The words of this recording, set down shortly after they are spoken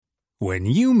When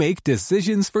you make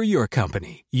decisions for your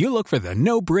company, you look for the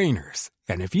no-brainers.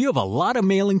 And if you have a lot of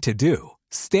mailing to do,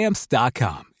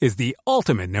 Stamps.com is the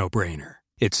ultimate no-brainer.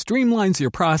 It streamlines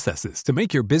your processes to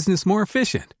make your business more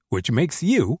efficient, which makes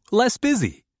you less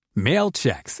busy. Mail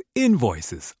checks,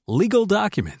 invoices, legal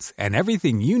documents, and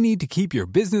everything you need to keep your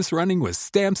business running with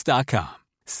Stamps.com.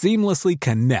 Seamlessly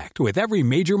connect with every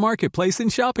major marketplace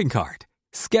and shopping cart.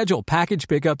 Schedule package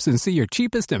pickups and see your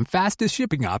cheapest and fastest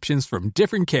shipping options from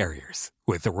different carriers.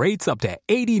 With rates up to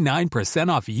 89%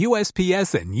 off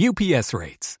USPS and UPS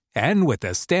rates. And with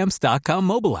the Stamps.com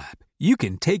mobile app, you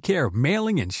can take care of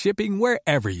mailing and shipping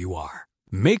wherever you are.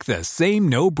 Make the same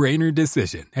no-brainer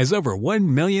decision as over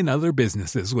 1 million other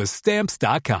businesses with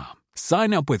Stamps.com.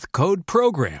 Sign up with code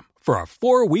PROGRAM for a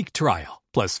 4-week trial,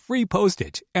 plus free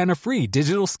postage and a free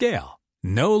digital scale.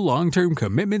 No long-term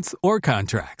commitments or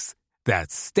contracts.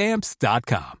 That's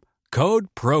Stamps.com. Code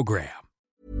PROGRAM.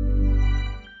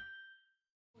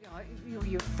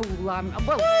 You fool.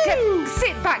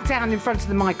 Sit back down in front of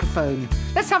the microphone.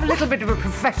 Let's have a little bit of a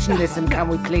professionalism, can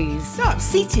we please? No, I'm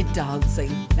seated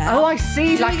dancing now. Oh, I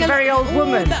see, like a very old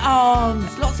woman. The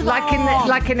arms, lots of arms.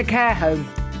 Like in a care home.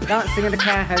 Dancing in a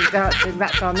care home, dancing.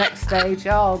 That's our next stage.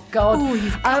 Oh, God. Oh,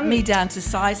 you've cut me down to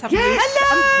size, haven't you? Yes,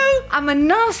 Hello! I'm a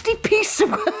nasty piece of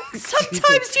work.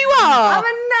 Sometimes you are. I'm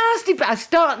a nasty, but I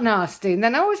start nasty and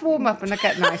then I always warm up and I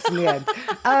get nice in the end.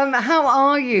 How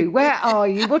are you? Where are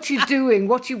you? What are you doing?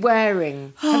 What are you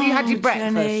wearing? Have you had your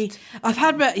breakfast? Jenny, I've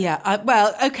had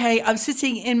okay. I'm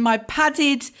sitting in my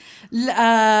padded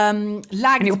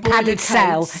lagged in your padded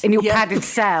cell. In your padded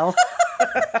cell.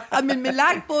 I'm in my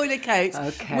lag boiler coat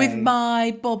with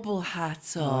my bobble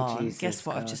hat on. Jesus Guess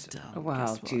what God. I've just done?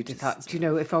 Well, Judith, do you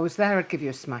know, if I was there, I'd give you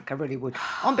a smack. I really would.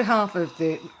 On behalf of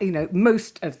the,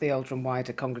 most of the older and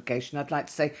wider congregation, I'd like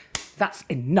to say, that's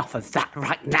enough of that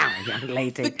right now, young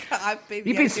lady.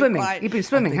 You've been swimming. You've been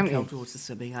swimming, haven't you? Cold water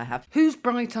swimming, I have. Whose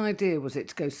bright idea was it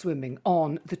to go swimming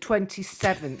on the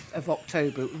 27th of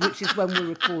October, which is when we're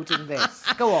recording this?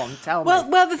 Go on, tell me.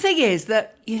 Well, the thing is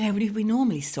that, we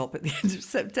normally stop at the end of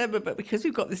September, but because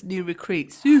we've got this new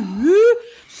recruit,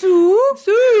 Sue,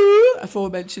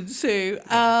 aforementioned Sue,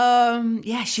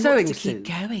 she wants to keep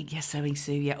going. Yeah, Sewing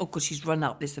Sue, yeah. Oh, God, she's run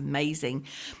up this amazing...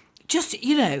 Just,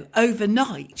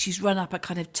 overnight, she's run up a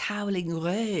kind of toweling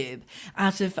robe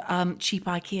out of cheap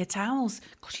IKEA towels.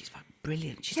 God, she's fucking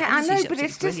brilliant. She's I know, but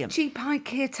it's brilliant. Just cheap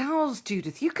IKEA towels,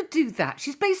 Judith. You could do that.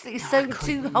 She's basically sewn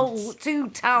two towels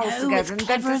together. It's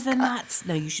cleverer than that.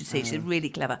 No, you should see. She's really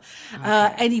clever.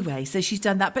 Okay. Anyway, so she's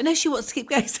done that. But no, she wants to keep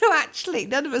going. So actually,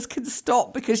 none of us can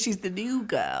stop because she's the new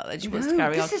girl and she wants to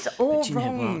carry on. This is all but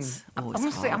wrong.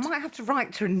 Honestly, I might have to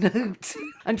write her a note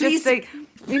and Please. just say,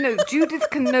 Judith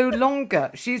can no longer.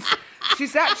 She's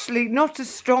actually not as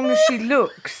strong as she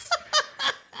looks.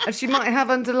 And she might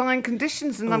have underlying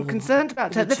conditions, and I'm concerned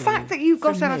about her. The fact that you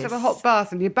got out of a hot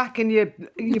bath and you're back in your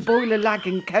boiler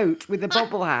lagging coat with a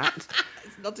bobble hat.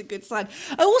 Not a good sign.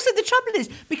 Also, the trouble is,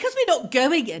 because we're not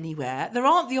going anywhere, there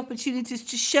aren't the opportunities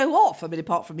to show off. I mean,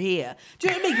 apart from here. Do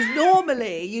you know what I mean? Because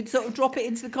normally you'd sort of drop it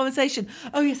into the conversation.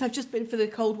 Oh, yes, I've just been for the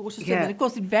cold water swim. Yeah. And of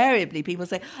course, invariably people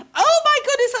say, oh my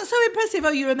goodness, that's so impressive. Oh,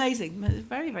 you're amazing. There's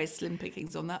very, very slim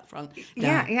pickings on that front.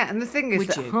 Yeah. And the thing is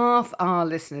that half our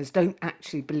listeners don't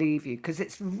actually believe you because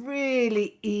it's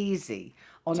really easy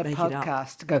on a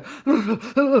podcast to go,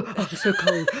 I'm so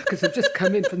cold because I've just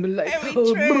come in from the lake.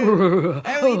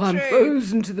 I'm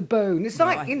frozen to the bone. It's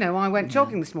like, I went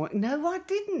jogging this morning. No, I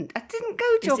didn't. I didn't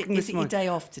go jogging this morning. Is it your day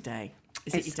off today?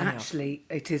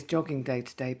 It is jogging day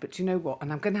today, but you know what?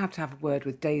 And I'm going to have a word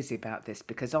with Daisy about this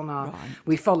because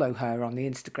we follow her on the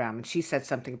Instagram and she said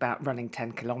something about running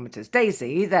 10 kilometres. Daisy,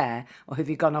 are you there? Or have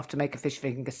you gone off to make a fish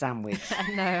finger sandwich?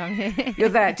 No, I'm here. You're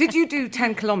there. Did you do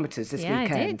 10 kilometres this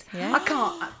weekend? I did, yeah. I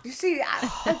can't. You see,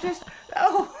 I just...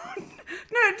 Oh...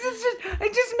 No,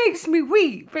 it just makes me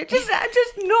weep. I just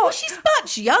not... Well, she's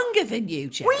much younger than you,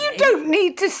 Jenny. Well, you don't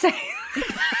need to say...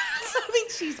 I mean,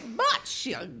 she's much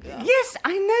younger. Yes,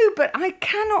 I know, but I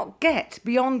cannot get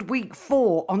beyond week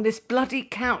 4 on this bloody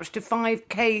couch to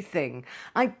 5K thing.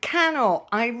 I cannot.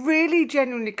 I really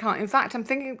genuinely can't. In fact, I'm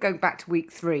thinking of going back to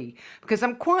week 3 because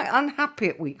I'm quite unhappy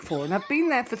at week 4 and I've been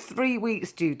there for 3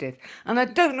 weeks, Judith, and I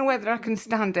don't know whether I can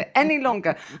stand it any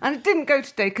longer. And I didn't go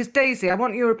today because, Daisy, I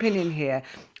want your opinion here.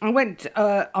 I went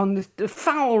on the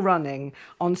foul running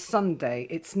on Sunday.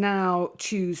 It's now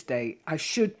Tuesday. I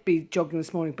should be jogging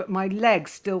this morning, but my legs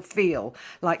still feel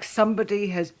like somebody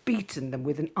has beaten them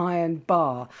with an iron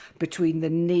bar between the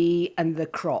knee and the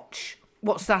crotch.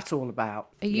 What's that all about?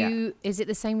 Are you? Is it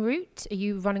the same route? Are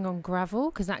you running on gravel?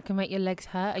 Because that can make your legs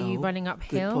hurt. Are you running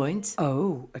uphill? Good point.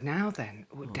 Oh, now then,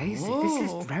 Daisy,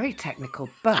 this is very technical.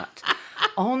 But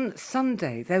on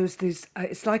Sunday there was this.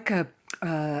 It's like a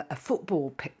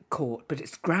football court, but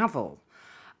it's gravel.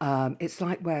 It's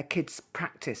like where kids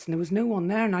practice, and there was no one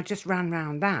there, and I just ran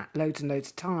round that loads and loads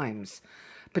of times.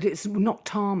 But it's not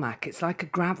tarmac; it's like a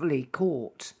gravelly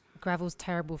court. Gravel's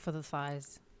terrible for the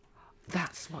thighs.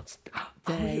 That's what's...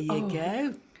 There you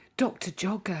go. Dr.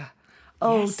 Jogger.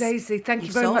 Oh, Yes. Daisy, thank you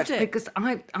You've very solved much, it. because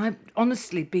I've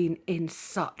honestly been in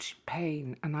such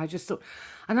pain, and I just thought...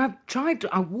 And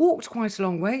I walked quite a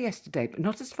long way yesterday, but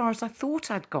not as far as I thought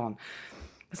I'd gone.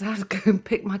 Because I had to go and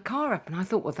pick my car up, and I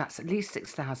thought, well, that's at least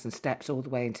 6,000 steps all the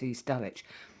way into East Dulwich.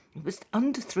 It was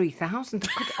under 3,000.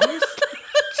 I could honestly...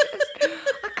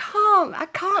 I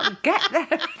can't get there.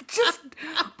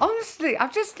 Honestly, I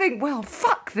just think, well,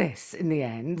 fuck this in the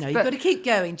end. No, you've got to keep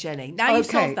going, Jenny. Now you've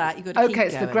solved that, you've got to keep going.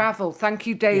 Okay, it's the gravel. Thank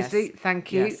you, Daisy. Yes.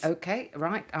 Thank you. Yes. Okay,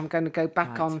 right. I'm going to go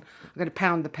back on. I'm going to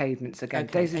pound the pavements again.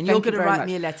 Okay. Daisy, and thank you're you going to very write much.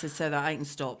 me a letter so that I can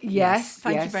stop. Yes.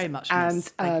 Thank you very much, miss. And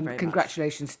Thank you very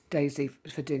congratulations, Daisy,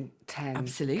 for doing 10.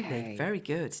 Absolutely. Very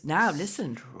good. Now,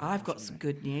 listen, I've got some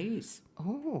good news.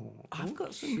 Oh, I've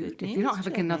got some good news. you're not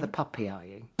having Jenny. another puppy, are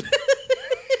you?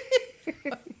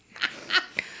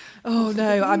 Oh,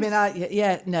 no. I mean,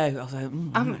 no. Although,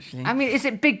 actually. I mean, is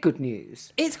it big good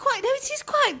news? It is quite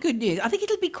good news. I think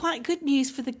it'll be quite good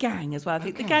news for the gang as well. I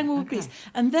think the gang will be pleased.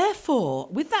 And therefore,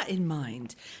 with that in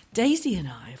mind, Daisy and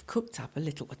I have cooked up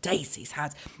Daisy's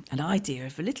had an idea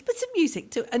of a little bit of music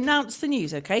to announce the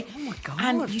news, okay? Oh, my God.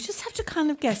 And you just have to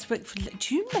kind of guess.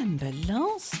 Do you remember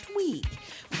last week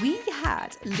we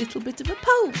had a little bit of a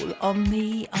poll on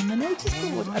the notice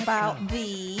board about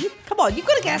the... Come on, you've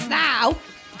got to guess now.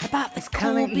 About the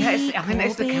Corby. Yes, I know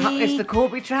it's the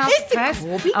Corby Trouser It's the Fest.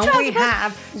 Corby and Trouser we Fest.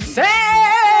 have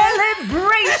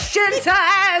celebration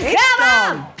time. Come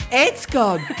on! It's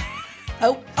gone.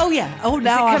 Oh yeah. Oh,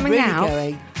 now I'm coming really now?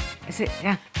 going. Is it?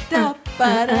 Yeah. Da,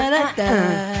 ba, da, da,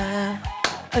 da.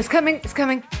 Oh, it's coming. It's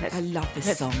coming. I love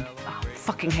this song. I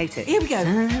fucking hate it. Here we go.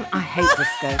 I hate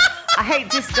disco. I hate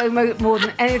disco more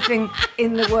than anything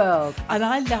in the world. And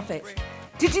I love it.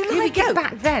 Did you Here we like go. it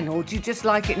back then, or do you just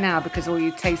like it now because all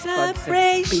your taste buds have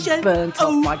Celebration. been burnt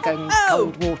off by Oh, going oh.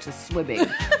 cold water swimming?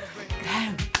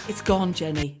 No, it's gone,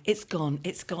 Jenny. It's gone.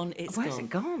 Where's it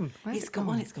gone? It's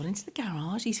gone. It's gone into the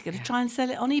garage. He's going to try and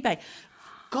sell it on eBay.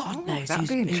 God knows. that'd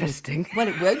be interesting. Well,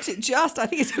 it won't. It just. I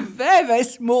think it's a very, very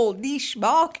small niche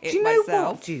market. Do you know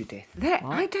myself. what, Judith?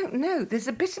 I don't know. There's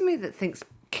a bit of me that thinks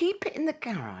keep it in the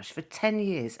garage for 10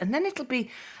 years and then it'll be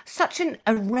such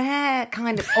a rare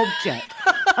kind of object.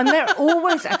 And they're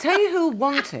always, I tell you who'll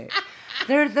want it.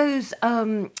 There are those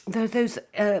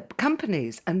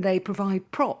companies and they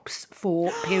provide props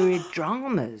for period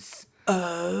dramas.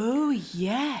 Oh,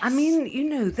 yes. I mean,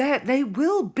 they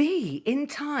will be, in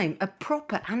time, a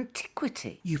proper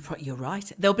antiquity. You're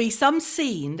right. There'll be some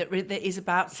scene that is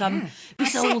about some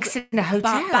Sex in a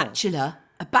hotel.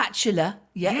 A bachelor,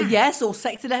 yes, or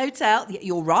sex in a hotel. Yeah,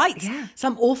 you're right. Yeah.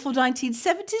 Some awful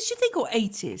 1970s, you think, or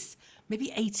 80s?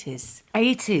 Maybe 80s.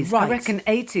 80s, Right. I reckon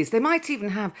 80s. They might even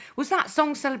have... Was that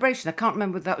song Celebration? I can't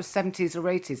remember whether that was 70s or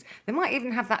 80s. They might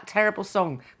even have that terrible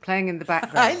song playing in the I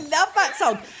background. love that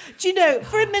song. Do you know,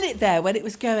 for a minute there, when it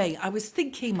was going, I was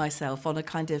thinking myself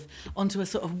onto a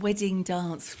sort of wedding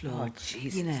dance floor. Oh,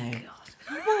 Jesus, You know. God.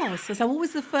 I was, because I'm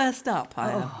always the first up.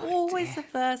 I am always the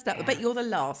first up. I bet you're the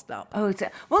last up. Oh,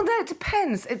 well, no, it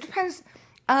depends. It depends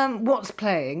what's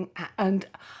playing and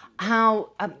how.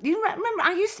 You remember,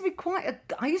 I used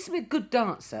to be a good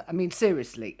dancer. I mean,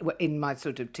 seriously, in my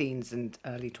sort of teens and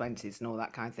early 20s and all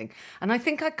that kind of thing. And I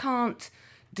think I can't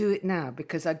do it now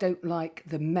because I don't like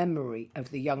the memory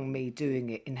of the young me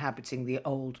doing it, inhabiting the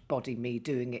old body me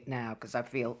doing it now, because I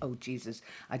feel, oh Jesus,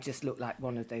 I just look like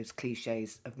one of those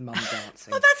cliches of mum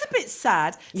dancing. Oh, that's a bit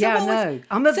sad. So Yeah, I what know. was-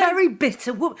 I'm a so- very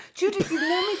bitter woman. Judith, you've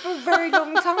known me for a very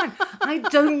long time. I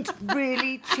don't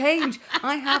really change.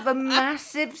 I have a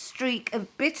massive streak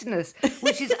of bitterness,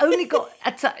 which has only got,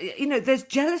 there's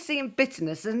jealousy and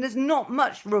bitterness, and there's not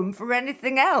much room for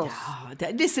anything else. Oh,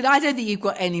 listen, I don't think you've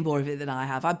got any more of it than I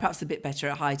have. I'm perhaps a bit better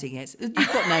at hiding it. You've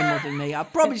got no more than me. I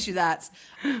promise you that.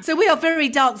 So we are very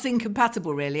dancing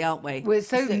compatible, really, aren't we? We're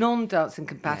so non-dancing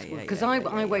compatible because yeah,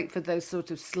 I wait for those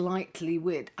sort of slightly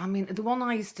weird. I mean, the one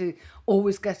I used to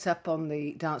always get up on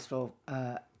the dance floor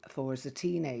for as a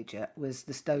teenager was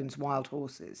the Stones' Wild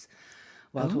Horses.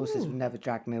 Wild Horses would never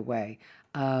drag me away.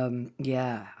 I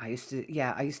used to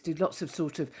do lots of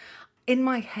sort of. In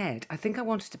my head, I think I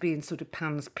wanted to be in sort of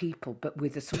Pan's People, but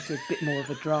with a sort of bit more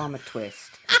of a drama twist.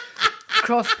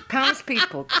 Pounds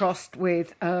People crossed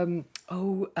with,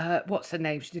 what's her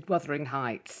name? She did Wuthering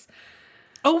Heights.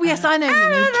 Oh, yes, I know who you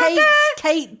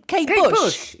mean. Kate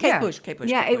Bush. Kate Bush.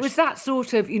 Yeah, it was that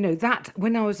sort of, that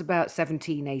when I was about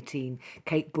 17, 18,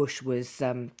 Kate Bush was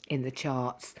in the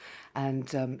charts. And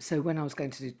so when I was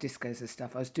going to do discos and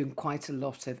stuff, I was doing quite a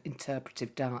lot of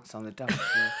interpretive dance on the dance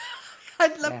floor.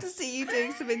 I'd love to see you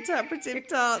doing some interpretive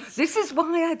dance. This is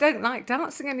why I don't like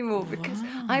dancing anymore, because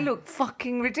I look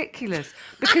fucking ridiculous.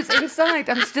 Because inside,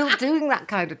 I'm still doing that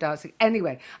kind of dancing.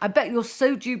 Anyway, I bet you're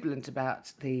so jubilant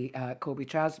about the Corby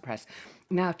Trouser Press.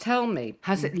 Now, tell me,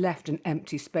 has it left an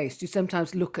empty space? Do you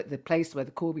sometimes look at the place where the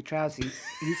Corby Trouser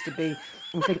used to be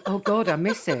and think, oh, God, I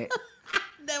miss it?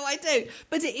 No, I don't.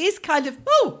 But it is kind of,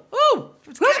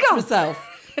 where's it gone?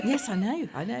 Myself. Yes, I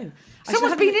know.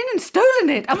 Someone's been in and stolen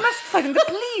it. I must phone the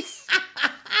police.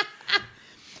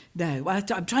 No,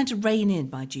 I'm trying to rein in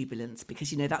my jubilance because,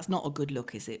 that's not a good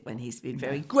look, is it, when he's been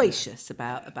very gracious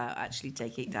about actually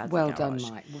taking it down to the garage. Well done,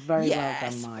 Mike. Very well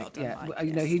done, Mike.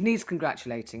 Mike, he needs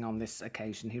congratulating on this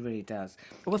occasion. He really does.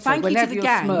 Well, thank you to the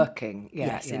gang. Smirking.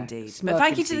 Yes, indeed. But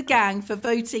thank you to the gang for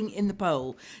voting in the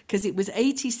poll, because it was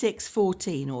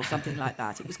 86-14 or something like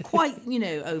that. It was quite,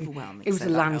 overwhelming. It was a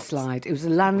landslide. It was a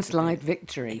landslide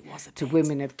victory to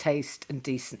women of taste and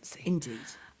decency. Indeed.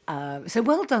 So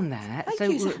well done there.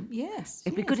 Thank you. Yes.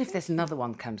 It'd be good if there's another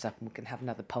one comes up and we can have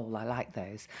another poll. I like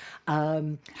those.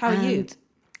 How are you?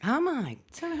 How am I?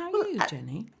 So how are you,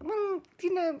 Jenny? Well,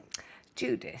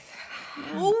 Judith.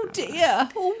 Oh dear.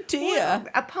 Well,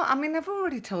 I've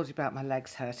already told you about my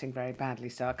legs hurting very badly,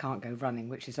 so I can't go running,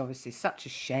 which is obviously such a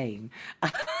shame.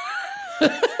 I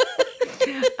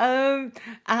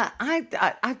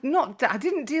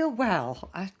didn't deal well.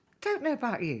 I don't know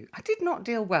about you. I did not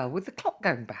deal well with the clock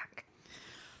going back.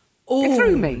 It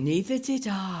threw me. Neither did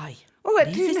I. Oh,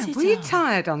 were you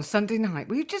tired on Sunday night?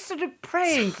 Were you just sort of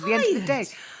praying for the end of the day?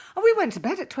 Oh, we went to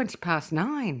bed at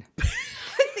 9:20.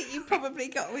 I think you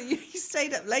probably you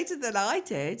stayed up later than I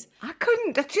did. I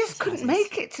just couldn't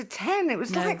make it to 10. It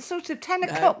was like sort of 10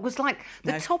 o'clock was like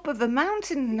the top of a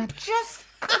mountain, and I just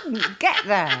couldn't get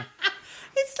there.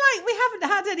 It's like we haven't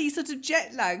had any sort of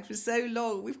jet lag for so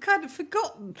long. We've kind of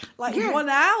forgotten, 1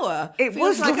 hour. It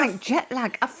was like jet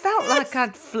lag. I felt like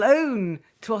I'd flown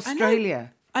to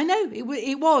Australia. I know.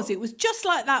 It was. It was just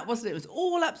like that, wasn't it? It was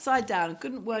all upside down. I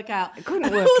couldn't work out. I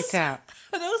couldn't work it out.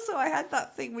 And also I had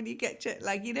that thing when you get jet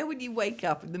lag. When you wake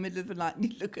up in the middle of the night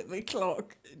and you look at the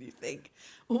clock and you think,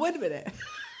 well, wait a minute.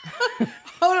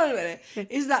 Hold on a minute.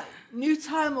 Is that new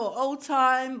time or old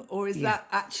time, or is that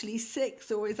actually 6,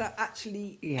 or is that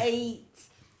actually 8?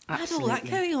 I had all that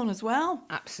going on as well.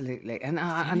 Absolutely. And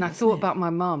I thought about my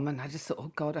mum, and I just thought,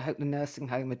 oh God, I hope the nursing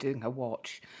home are doing her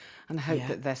watch, and I hope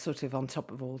that they're sort of on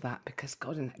top of all that, because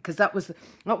that was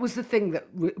the thing that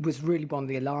was really one of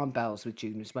the alarm bells with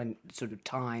June, was when sort of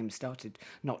time started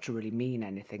not to really mean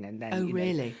anything, and then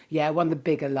really? One of the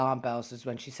big alarm bells was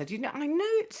when she said, I know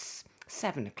it's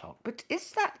 7 o'clock, but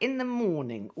is that in the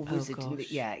morning, or was it in the...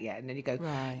 Yeah, and then you go,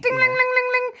 right, ding, ling, ling, ling,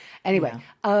 ling. Anyway,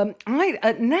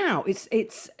 now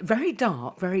it's very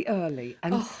dark, very early,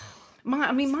 and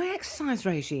my exercise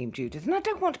regime, Judith, and I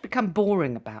don't want to become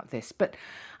boring about this, but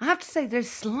I have to say there's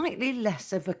slightly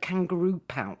less of a kangaroo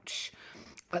pouch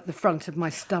at the front of my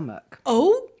stomach.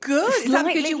 Oh, good. Is that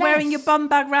because you're wearing your bum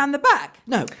bag round the back?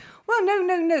 No. Well, no.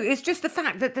 It's just the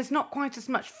fact that there's not quite as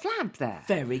much flab there.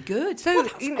 Very good. So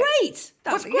that's great.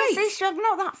 That's great. Yes, I'm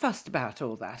not that fussed about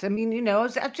all that. I mean, I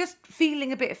was just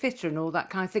feeling a bit fitter and all that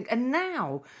kind of thing. And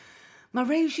now my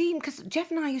regime, because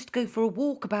Jeff and I used to go for a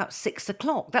walk about 6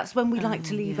 o'clock. That's when we like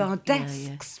to leave our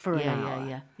desks for an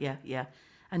hour. Yeah.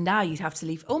 And now you'd have to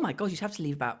leave. Oh my God, you'd have to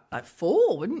leave about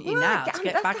 4, wouldn't you? Now to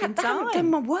get back in time. I haven't done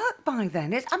my work by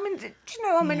then.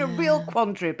 I'm in a real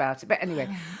quandary about it. But anyway,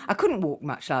 I couldn't walk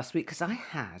much last week because I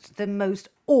had the most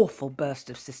awful burst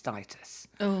of cystitis.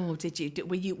 Oh, did you?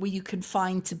 Were you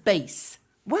confined to base?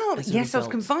 Well, yes, I was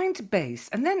confined to base.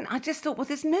 And then I just thought, well,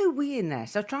 there's no wee in there.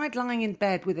 So I tried lying in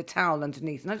bed with a towel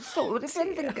underneath. And I just thought, well, if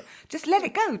anything, just let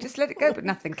it go. But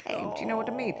nothing came. Do you know what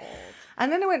I mean? And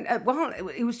then I went,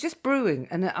 it was just brewing.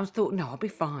 And I thought, no, I'll be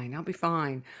fine.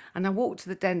 And I walked to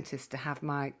the dentist to have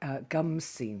my gums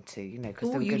seen to,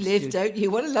 because you live, don't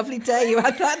you? What a lovely day you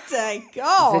had that day.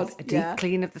 God. A deep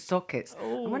clean of the sockets.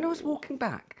 Oh. And when I was walking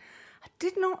back, I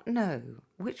did not know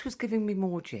which was giving me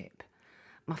more jip.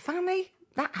 My fanny,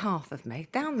 that half of me,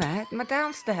 down there, my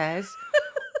downstairs...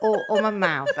 or my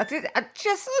mouth. I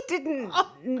just didn't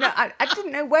know. I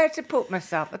didn't know where to put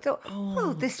myself. I thought,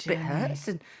 this bit hurts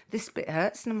and this bit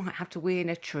hurts, and I might have to wee in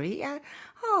a tree.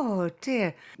 Oh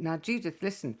dear. Now, Judith,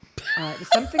 listen. There's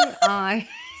something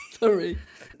Sorry.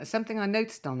 Something I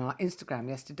noticed on our Instagram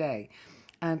yesterday,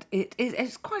 and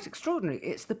it's quite extraordinary.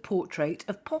 It's the portrait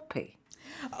of Poppy.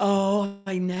 Oh,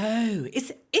 I know.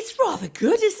 It's rather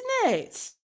good, isn't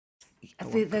it?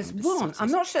 There's one.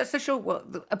 I'm not so sure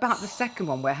about the second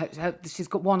one where she's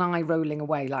got one eye rolling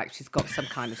away like she's got some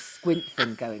kind of squint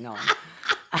thing going on.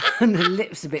 And the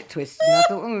lips a bit twisted. And I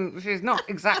thought, she's not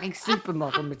exactly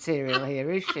supermodel material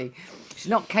here, is she? She's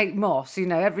not Kate Moss.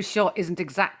 Every shot isn't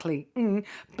exactly.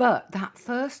 But that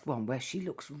first one where she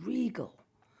looks regal.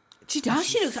 She does.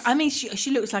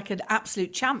 She looks like an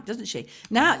absolute champ, doesn't she?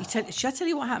 Now, shall I tell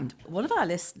you what happened? One of our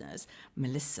listeners,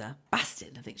 Melissa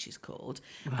Bastin, I think she's called,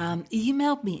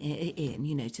 emailed me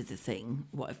in, to the thing.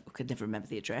 I could never remember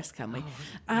the address, can we?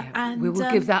 And we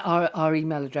will give that our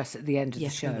email address at the end of the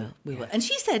show. We will. And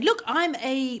she said, look, I'm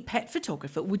a pet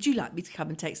photographer. Would you like me to come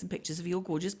and take some pictures of your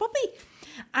gorgeous Poppy?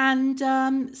 And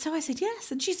so I said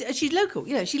yes. And she's local.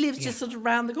 She lives just sort of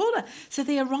around the corner. So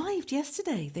they arrived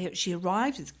yesterday. She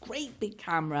arrived with this great big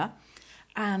camera,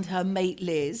 and her mate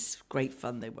Liz. Great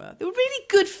fun they were. They were really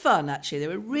good fun, actually. They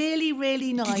were really,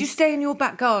 really nice. Did you stay in your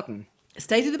back garden?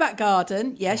 Stayed in the back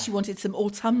garden. Yes, she wanted some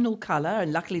autumnal colour,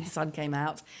 and luckily the sun came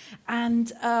out. And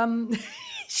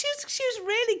she was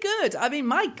really good. I mean,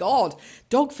 my God,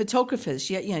 dog photographers.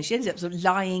 She ended up sort of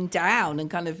lying down and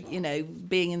kind of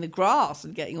being in the grass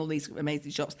and getting all these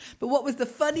amazing shots. But what was the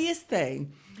funniest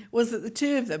thing was that the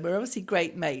two of them were obviously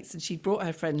great mates, and she brought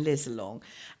her friend Liz along.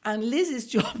 And Liz's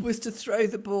job was to throw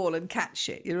the ball and catch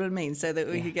it, you know what I mean? So that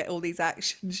we could get all these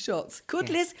action shots. Could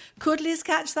Liz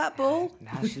catch that ball?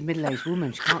 No, she's a middle-aged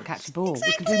woman. She can't catch a ball.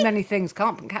 Exactly. We can do many things,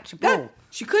 can't catch a ball. No,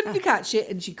 she couldn't catch it,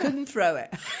 and she couldn't throw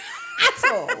it at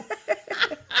all.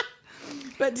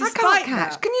 But despite I can't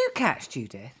catch. Can you catch,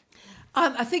 Judith?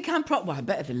 I think I'm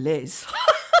better than Liz.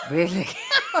 Really?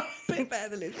 A bit better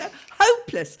than Liz.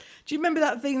 Hopeless. Do you remember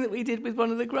that thing that we did with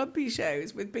one of the Grumpy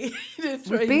shows with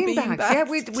throwing beanbags? Yeah,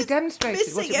 we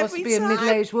demonstrated what it was to be a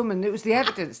middle-aged woman. It was the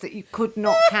evidence that you could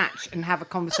not catch and have a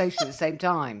conversation at the same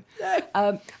time.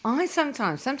 No. I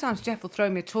sometimes Jeff will throw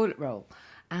me a toilet roll.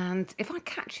 And if I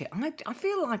catch it, I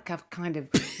feel like I've kind of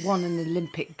won an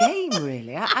Olympic game,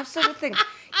 really. I sort of think,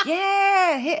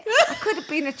 I could have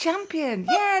been a champion.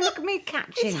 Yeah, look at me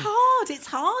catching. It's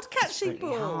hard catching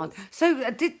balls. Hard.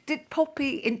 So did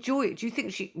Poppy enjoy it? Do you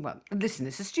think she... Well, listen,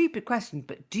 it's a stupid question,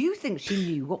 but do you think she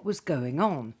knew what was going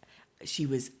on? She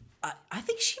was... I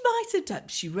think she might have done.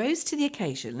 She rose to the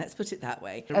occasion, let's put it that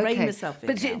way. Rein herself in.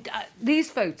 But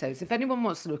these photos, if anyone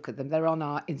wants to look at them, they're on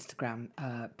our Instagram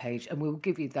page, and we'll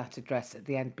give you that address at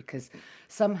the end, because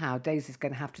somehow Daisy's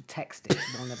going to have to text it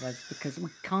to one of us, because we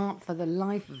can't for the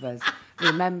life of us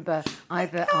remember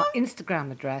either our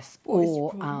Instagram address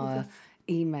or our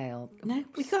email. No,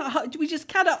 we can't. We just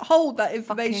cannot hold that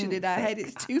information in our head.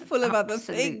 It's too full of other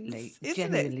things,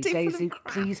 isn't it? Daisy,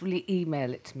 please will you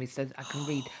email it to me so that I can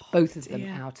read both of them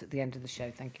out at the end of the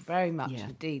show. Thank you very much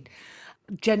indeed.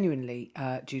 Genuinely,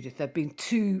 Judith, there have been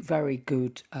two very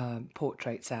good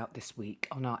portraits out this week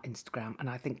on our Instagram, and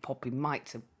I think Poppy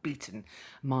might have beaten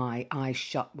my Eyes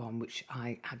Shut one, which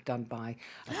I had done by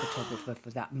a photographer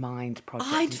for that Mind project.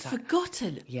 I'd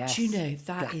forgotten. Yes. Do you know,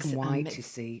 that black is and white, you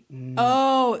see.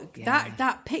 Oh,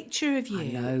 that picture of you. I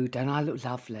know, don't I look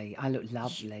lovely? I look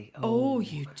lovely. Oh,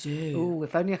 you do. Oh,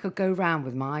 if only I could go round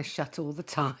with my eyes shut all the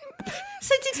time.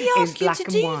 So did he ask you to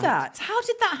do that? How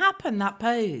did that happen, that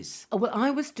pose? Oh, well,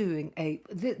 I was doing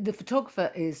the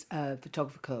photographer is a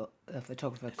photographer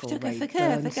called Ray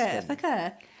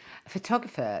Bernstein. A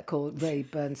photographer called Ray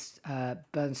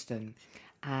Bernstein,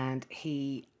 and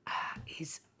he's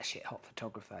a shit hot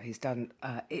photographer. He's done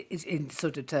it's in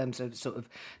sort of terms of sort of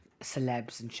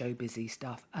celebs and showbizy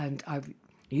stuff, and I've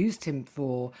used him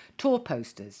for tour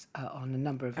posters on a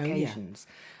number of occasions.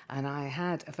 And I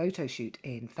had a photo shoot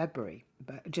in February,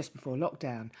 but just before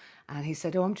lockdown, and he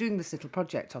said, I'm doing this little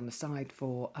project on the side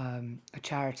for a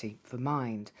charity for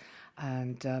Mind.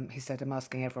 And he said, I'm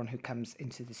asking everyone who comes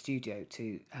into the studio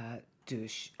to do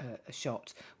a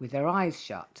shot with their eyes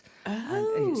shut.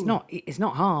 Oh. And it's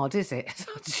not hard, is it? It's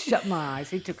hard to shut my eyes.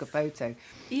 He took a photo.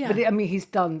 Yeah. But he's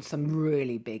done some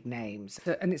really big names.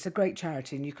 And it's a great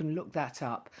charity, and you can look that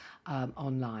up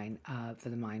online for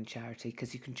the Mind charity,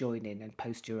 because you can join in and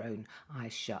post your own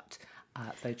eyes shut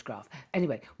photograph.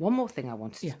 Anyway, one more thing I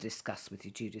wanted to discuss with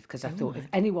you, Judith, because I thought if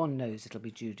anyone knows, it'll be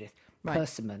Judith. Right.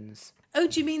 Persimmons. Oh,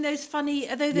 do you mean those funny?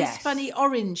 Are they those funny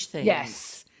orange things?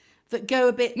 Yes. That go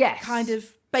a bit kind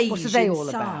of beige What are they inside. All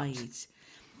about?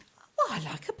 Well, I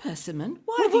like a persimmon.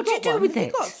 Why Well, have you what do got you do one? with Have it?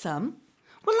 you got some?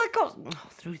 Well, I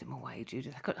threw them away,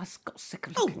 Judith. I got sick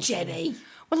of looking. Oh, Jenny.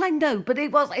 Well, I know, but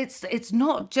it's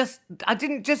not just, I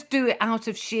didn't just do it out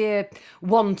of sheer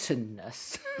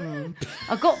wantonness.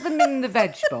 I got them in the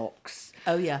veg box.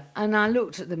 Oh, yeah. And I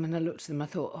looked at them. I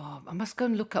thought, I must go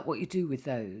and look up what you do with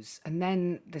those. And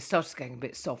then they started getting a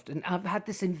bit soft. And I've had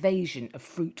this invasion of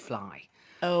fruit fly.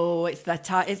 Oh, it's that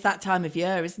time of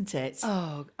year, isn't it?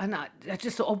 Oh, and I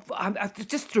just thought, I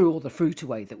just threw all the fruit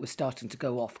away that was starting to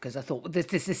go off because I thought, well,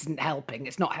 this isn't helping.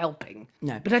 It's not helping.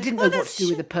 No. But I didn't know what to do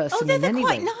with the persimmon they're anyway.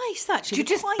 quite nice, actually. Do you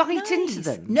just bite into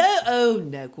them?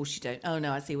 No, of course you don't. Oh,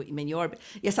 no, I see what you mean.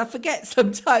 Yes, I forget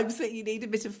sometimes that you need a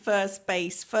bit of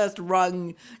first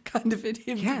rung kind of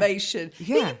information.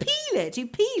 Yeah. But you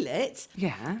peel it.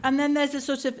 Yeah. And then there's a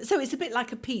sort of, so it's a bit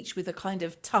like a peach with a kind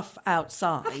of tough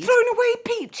outside. I've thrown away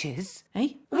peaches.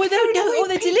 Eh? Well,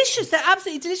 they're delicious. They're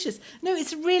absolutely delicious. No,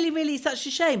 it's really, really such a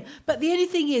shame. But the only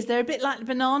thing is, they're a bit like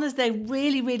bananas. They're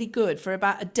really, really good for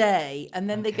about a day, and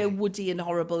then they go woody and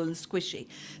horrible and squishy.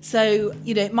 So,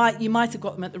 you might have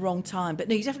got them at the wrong time. But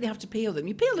no, you definitely have to peel them.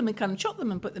 You peel them and kind of chop them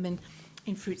and put them in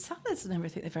fruit salads and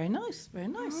everything. They're very nice, very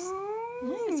nice.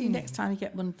 Yeah, see you next time you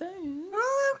get one of those.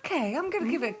 Oh, okay. I'm going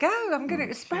to give it a go. I'm going to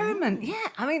experiment. Yeah,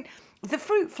 I mean, the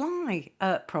fruit fly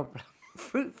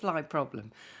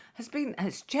problem has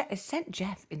sent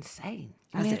Jeff insane.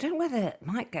 I don't know whether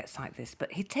Mike gets like this,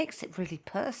 but he takes it really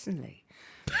personally.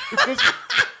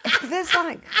 If there's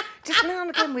like, just now and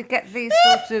again we get these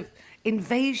sort of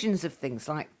invasions of things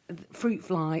like fruit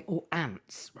fly or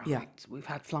ants, right? Yeah. We've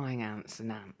had flying ants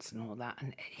and all that,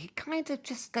 and he kind of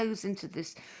just goes into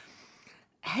this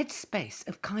headspace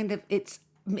of kind of it's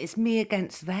me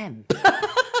against them.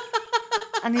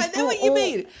 And I know what you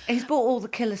mean. He's bought all the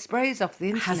killer sprays off the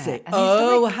internet. Has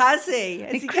he? Has he?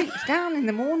 He creeps down in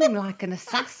the morning like an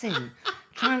assassin,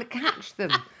 trying to catch them.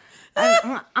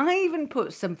 And I even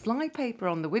put some fly paper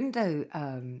on the window,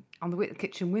 on the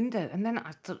kitchen window, and then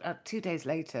 2 days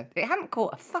later, it hadn't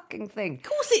caught a fucking thing. Of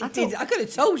course it did. I could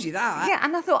have told you that. Yeah,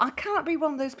 and I thought, I can't be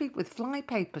one of those people with fly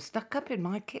paper stuck up in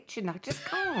my kitchen. I just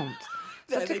can't.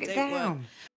 So I took it down. Work.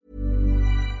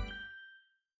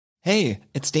 Hey,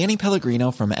 it's Danny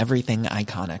Pellegrino from Everything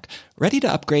Iconic. Ready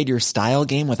to upgrade your style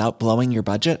game without blowing your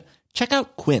budget? Check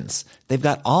out Quince. They've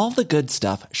got all the good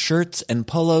stuff, shirts and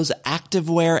polos,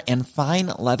 activewear, and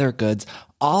fine leather goods,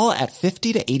 all at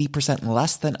 50 to 80%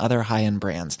 less than other high-end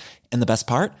brands. And the best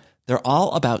part? They're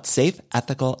all about safe,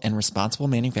 ethical, and responsible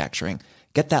manufacturing.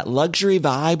 Get that luxury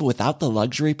vibe without the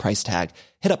luxury price tag.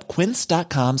 Hit up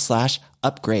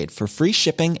quince.com/upgrade for free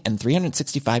shipping and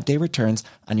 365-day returns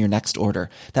on your next order.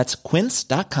 That's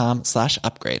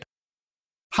quince.com/upgrade.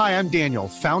 Hi, I'm Daniel,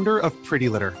 founder of Pretty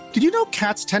Litter. Did you know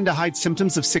cats tend to hide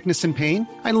symptoms of sickness and pain?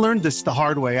 I learned this the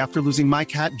hard way after losing my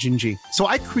cat, Gingy. So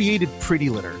I created Pretty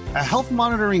Litter, a health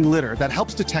monitoring litter that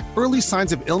helps detect early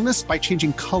signs of illness by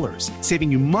changing colors, saving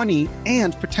you money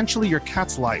and potentially your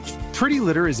cat's life. Pretty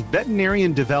Litter is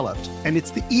veterinarian developed, and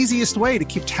it's the easiest way to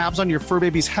keep tabs on your fur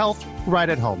baby's health right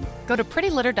at home. Go to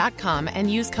prettylitter.com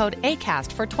and use code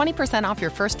ACAST for 20% off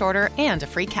your first order and a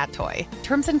free cat toy.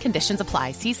 Terms and conditions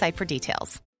apply. See site for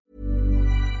details.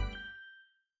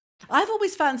 I've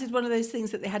always fancied one of those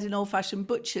things that they had in old-fashioned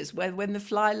butchers, where when the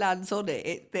fly lands on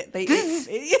it,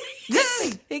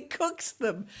 it cooks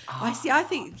them. I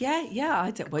think,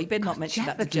 I don't. Well, you better not mention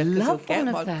that to Jeff, because he'll get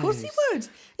one. Of course he would.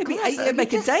 He'd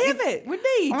make a day of it, wouldn't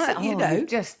he?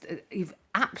 You've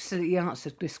absolutely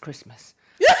answered this Christmas.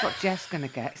 That's what Jeff's going to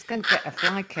get. He's going to get a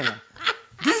fly killer.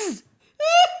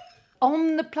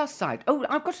 On the plus side,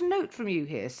 I've got a note from you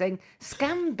here saying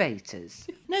scam baiters.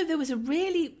 No, there was a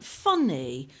really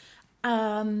funny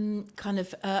item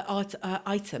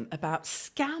about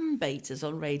scam baiters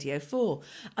on Radio 4,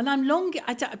 and I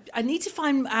need to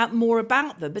find out more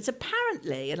about them. But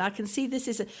apparently, and I can see this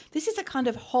is a kind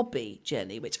of hobby,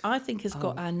 Jenny, which I think has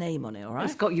got our name on it. All right,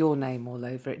 it's got your name all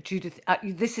over it, Judith.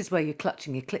 This is where you're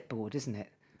clutching your clipboard, isn't it?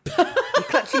 You're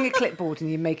clutching your clipboard and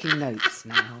you're making notes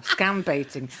now. Scam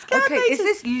baiting. Is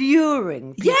this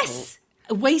luring people? Yes.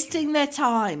 Wasting their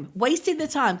time,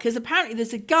 because apparently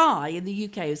there's a guy in the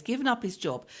UK who's given up his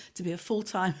job to be a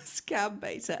full-time scam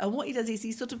baiter, and what he does is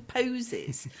he sort of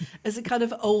poses as a kind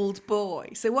of old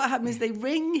boy. So what happens is they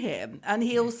ring him, and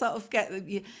he'll sort of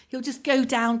he'll just go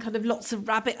down kind of lots of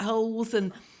rabbit holes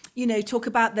and, talk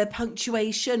about their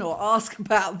punctuation or ask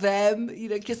about them,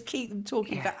 just keep them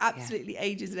talking for absolutely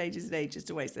ages and ages and ages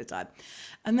to waste their time.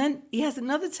 And then he has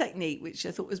another technique, which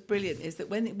I thought was brilliant, is that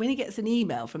when he gets an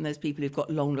email from those people who've got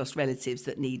long-lost relatives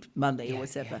that need money or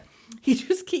whatever, he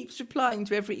just keeps replying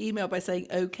to every email by saying,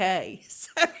 okay.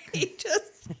 So he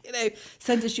just,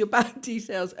 send us your bank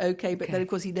details, okay, but then, of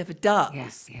course, he never does.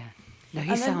 Yes, yeah. No,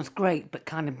 he sounds great, but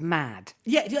kind of mad.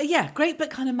 Yeah, great, but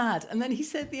kind of mad. And then he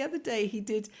said the other day he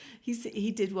did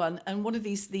one, and one of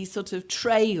these sort of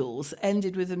trails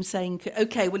ended with him saying,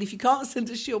 "Okay, well, if you can't send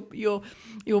us your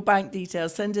bank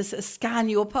details, send us scan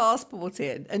your passport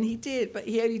in." And he did, but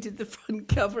he only did the front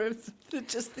cover of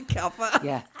just the cover.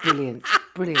 Yeah, brilliant.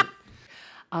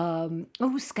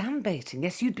 Scam baiting.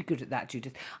 Yes, you'd be good at that,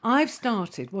 Judith. I've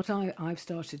started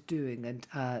doing,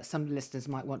 and some listeners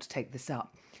might want to take this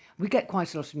up. We get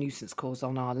quite a lot of nuisance calls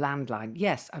on our landline.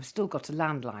 Yes, I've still got a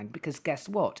landline because guess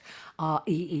what? Our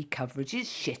EE coverage is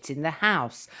shit in the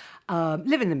house.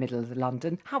 Live in the middle of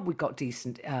London. Have we got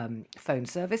decent phone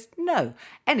service? No.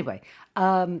 Anyway,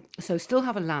 so still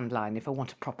have a landline if I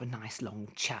want a proper nice long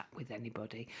chat with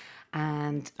anybody.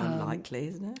 And unlikely,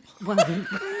 isn't it? Well,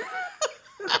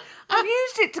 I've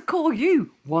used it to call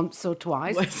you once or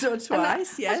twice. Yes. I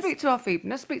speak to our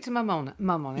Phoebe. I speak to my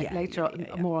mum on it later.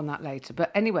 More on that later. But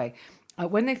anyway,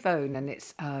 when they phone and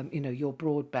it's your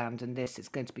broadband and it's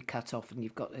going to be cut off and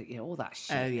you've got all that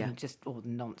shit and just all the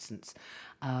nonsense.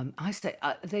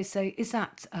 They say, is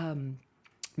that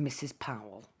Mrs.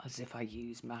 Powell? As if I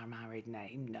use my married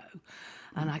name. No.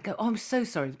 And I go, I'm so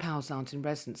sorry. The Powells aren't in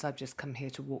residence. I've just come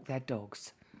here to walk their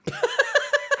dogs.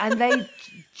 And they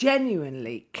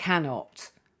genuinely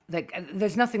cannot.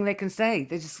 There's nothing they can say.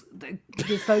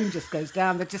 The phone just goes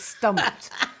down. They're just stumped.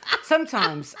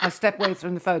 Sometimes I step away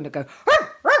from the phone and go,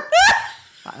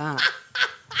 like that.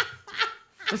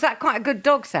 Was that quite a good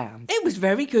dog sound? It was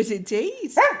very good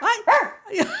indeed. So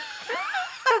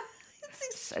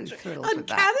thrilled with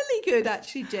that. Uncannily good,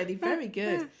 actually, Jenny. Very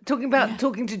good.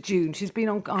 Talking to June, she's been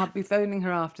on. I'll be phoning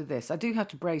her after this. I do have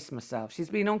to brace myself. She's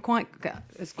been on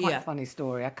it's quite a funny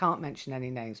story. I can't mention any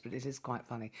names, but it is quite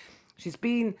funny. She's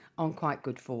been on quite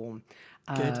good form.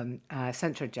 Good. I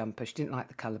sent her a jumper. She didn't like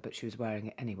the colour, but she was wearing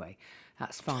it anyway.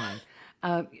 That's fine.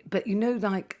 But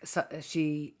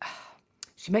she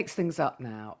makes things up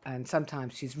now, and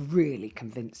sometimes she's really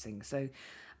convincing. So.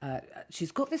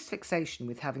 She's got this fixation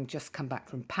with having just come back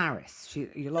from Paris.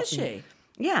 Is she?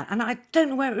 Yeah, and I don't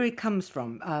know where it really comes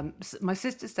from. My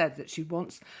sister said that she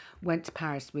once went to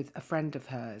Paris with a friend of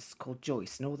hers called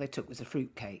Joyce, and all they took was a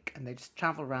fruitcake, and they just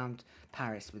travelled around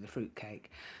Paris with a fruitcake.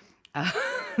 But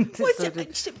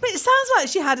it sounds like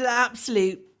she had an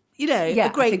absolute, a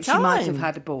great I think time. She might have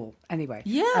had a ball. Anyway.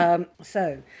 Yeah.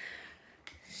 So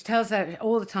she tells her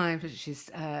all the time that she's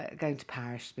going to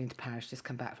Paris. She's been to Paris, just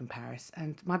come back from Paris.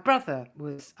 And my brother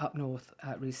was up north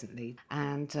recently,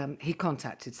 and he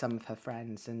contacted some of her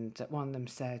friends, and one of them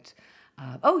said,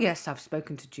 "Oh yes, I've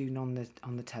spoken to June on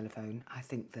the telephone. I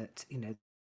think that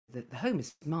the home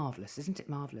is marvellous, isn't it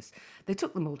marvellous? They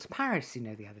took them all to Paris,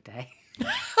 the other day."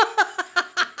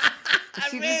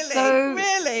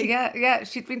 Really? Yeah.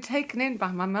 She'd been taken in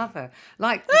by my mother,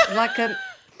 like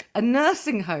a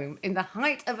nursing home in the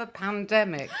height of a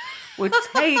pandemic would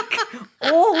take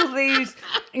all these,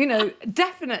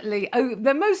 definitely,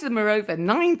 most of them are over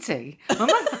 90. My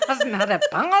mother hasn't had a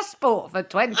passport for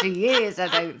 20 years, I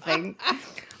don't think,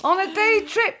 on a day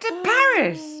trip to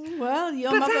Paris. Well,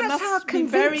 your but mother that's must how be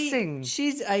convincing.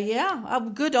 She's,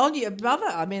 good on your mother.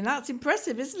 I mean, that's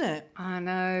impressive, isn't it? I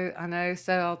know.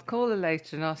 So I'll call her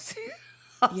later and I'll see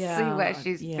where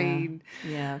she's been.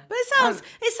 Yeah, but it sounds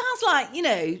like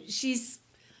she's.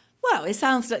 Well, it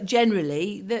sounds like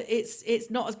generally that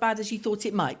it's not as bad as you thought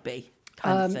it might be.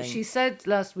 Kind of thing. She said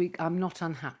last week, "I'm not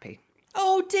unhappy."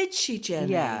 Oh, did she,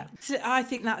 Jenny? Yeah. So I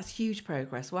think that's huge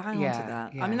progress. We'll hang on to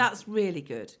that. Yeah. I mean, that's really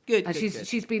good. Good. And good.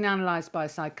 she's been analysed by a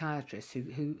psychiatrist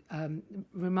who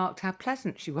remarked how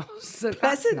pleasant she was. So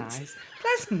pleasant? That's nice.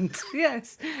 Pleasant,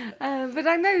 yes. But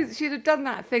I know she'd have done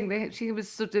that thing. She was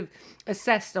sort of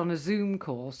assessed on a Zoom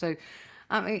call. So,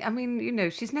 I mean,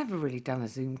 she's never really done a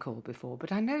Zoom call before,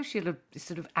 but I know she'll have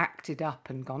sort of acted up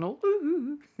and gone, oh,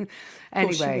 ooh.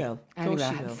 Anyway,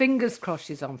 fingers crossed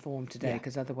she's on form today,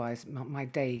 because otherwise my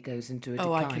day goes into a decline.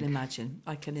 Oh,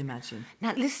 I can imagine.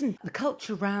 Now, listen, the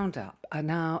Culture Roundup.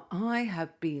 Now, I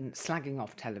have been slagging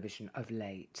off television of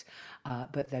late,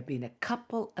 but there have been a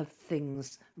couple of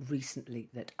things recently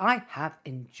that I have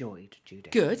enjoyed,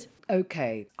 Judith. Good.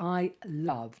 Okay, I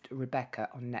loved Rebecca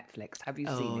on Netflix. Have you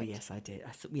seen it? Oh, yes, I did.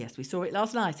 Yes, we saw it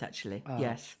last night, actually.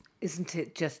 Yes. Isn't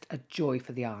it just a joy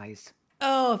for the eyes?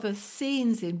 Oh, the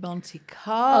scenes in Monte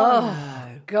Carlo.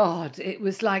 Oh, God. It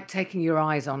was like taking your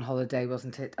eyes on holiday,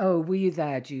 wasn't it? Oh, were you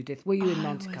there, Judith? Were you in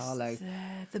Monte Carlo?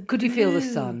 Could you feel the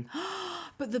sun?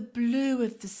 But the blue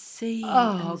of the sea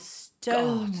and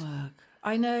stonework. God.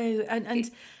 I know. And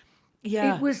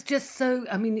yeah. It was just so,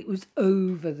 it was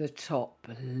over the top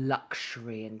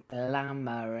luxury and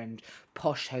glamour and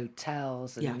posh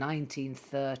hotels and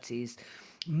 1930s.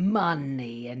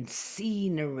 money and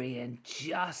scenery and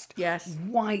just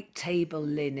white table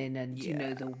linen and, you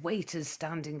know, the waiters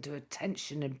standing to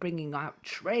attention and bringing out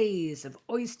trays of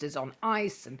oysters on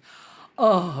ice and...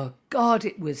 Oh, God,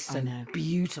 it was so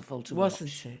beautiful to watch.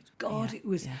 Wasn't it? God, it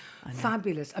was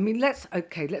fabulous. I mean, let's go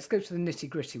to the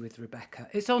nitty-gritty with Rebecca.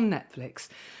 It's on Netflix,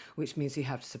 which means you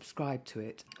have to subscribe to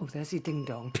it. Oh, there's your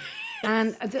ding-dong.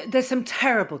 And there's some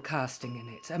terrible casting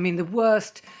in it. I mean, the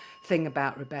worst thing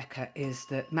about Rebecca is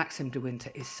that Maxim de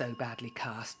Winter is so badly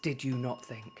cast. Did you not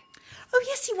think? Oh,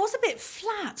 yes, he was a bit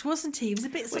flat, wasn't he? He was a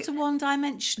bit sort of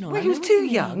one-dimensional. Well, he was too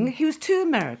young. He was too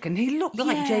American. He looked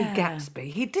like Jay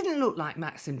Gatsby. He didn't look like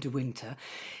Maxim de Winter.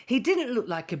 He didn't look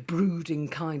like a brooding,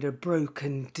 kind of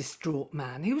broken, distraught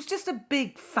man. He was just a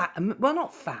big, fat... Well,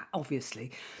 not fat,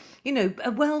 obviously. You know, a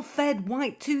well-fed,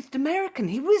 white-toothed American.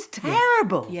 He was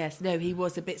terrible. Yes, no, he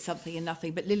was a bit something and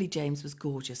nothing. But Lily James was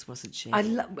gorgeous, wasn't she?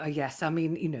 Yes, I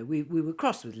mean, you know, we were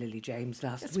cross with Lily James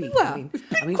last week. We've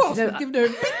been cross. We've given her a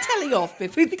big telling off a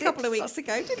couple of weeks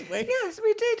ago, didn't we? Yes,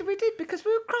 we did, because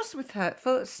we were cross with her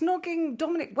for snogging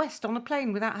Dominic West on a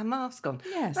plane without her mask on.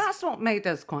 Yes. That's what made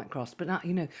us quite cross. But,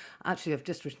 you know, actually, I've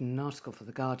just written an article for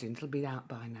The Guardian. It'll be out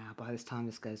by now, by this time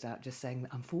this goes out, just saying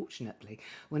that, unfortunately,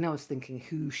 when I was thinking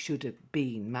who should have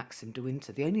been Maxim de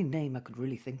Winter, the only name I could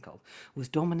really think of was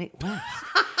Dominic West,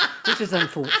 which is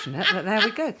unfortunate, but there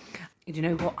we go. Do you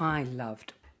know what I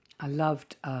loved? I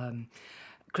loved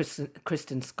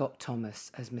Kristen Scott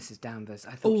Thomas as Mrs. Danvers.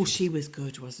 I thought she was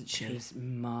good, wasn't she? She was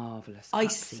marvellous.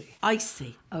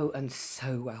 Icy. Oh, and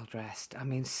so well dressed. I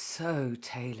mean, so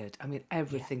tailored. I mean,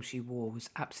 everything she wore was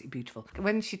absolutely beautiful.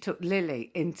 When she took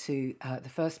Lily into the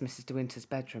first Mrs. de Winter's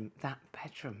bedroom, that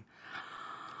bedroom...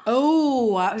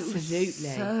 Oh, absolutely.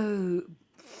 So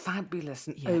fabulous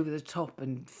and over the top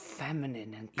and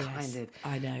feminine and kind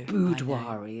of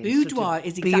boudoir-y. Boudoir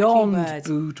is exactly beyond the word.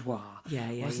 Boudoir,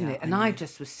 wasn't it? And I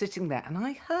just was sitting there and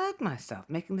I heard myself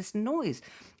making this noise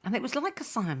and it was like a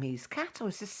Siamese cat. I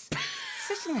was just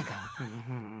sitting there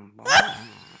going...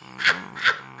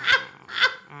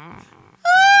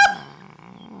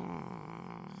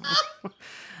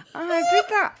 And I did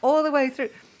that all the way through.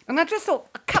 And I just thought,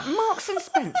 Marks and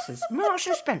Spencer's,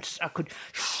 I could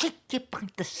shake you by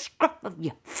the scruff of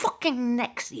your fucking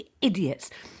necks, you idiots.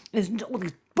 There's all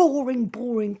these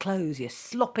boring clothes you're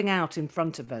slopping out in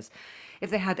front of us.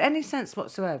 If they had any sense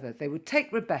whatsoever, they would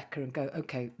take Rebecca and go,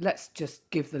 OK, let's just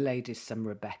give the ladies some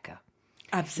Rebecca.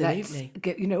 Absolutely. Let's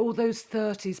get, you know, all those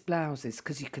 30s blouses,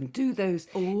 because you can do those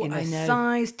in a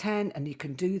size 10 and you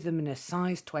can do them in a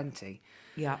size 20.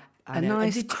 Yeah. A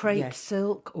nice crepe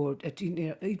silk or, you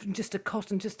know, even just a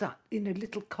cotton, just that, you know,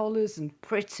 little collars and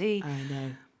pretty. I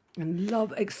know. And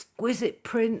love exquisite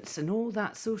prints and all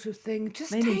that sort of thing.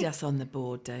 They need us on the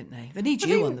board, don't they? They need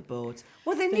you on the board.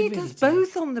 Well, they need really us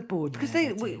both on the board because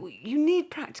you need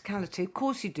practicality. Of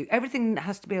course you do. Everything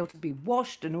has to be able to be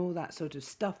washed and all that sort of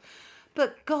stuff.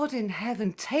 But God in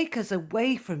heaven, take us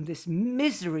away from this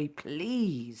misery,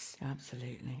 please.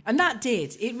 Absolutely. And that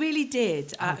did. It really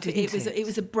did. It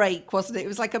was a break, wasn't it? It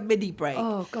was like a mini break.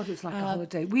 Oh, God, it was like a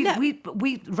holiday.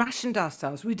 We rationed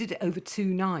ourselves. We did it over 2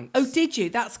 nights. Oh, did you?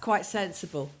 That's quite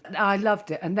sensible. I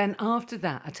loved it. And then after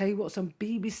that, I tell you what's on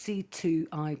BBC 2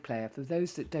 iPlayer, for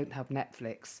those that don't have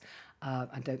Netflix,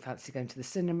 and don't fancy going to the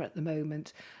cinema at the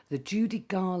moment, the Judy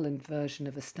Garland version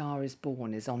of A Star is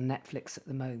Born is on Netflix at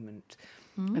the moment.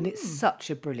 And it's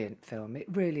such a brilliant film. It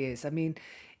really is. I mean,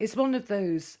 it's one of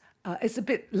those... it's a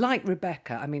bit like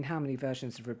Rebecca. I mean, how many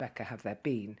versions of Rebecca have there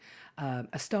been?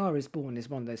 A Star is Born is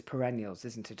one of those perennials,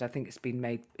 isn't it? I think it's been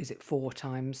made, is it 4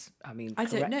 times? I mean, I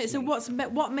don't know. So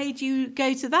what made you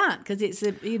go to that? Because it's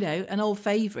an old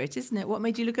favourite, isn't it? What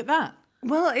made you look at that?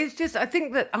 Well, it's just, I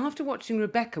think that after watching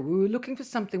Rebecca, we were looking for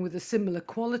something with a similar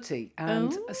quality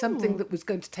and something that was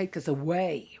going to take us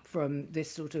away from this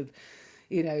sort of,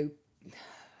 you know,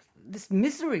 this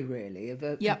misery, really, of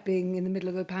being in the middle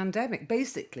of a pandemic,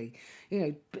 basically. You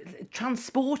know,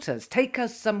 transport us, take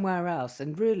us somewhere else.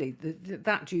 And really,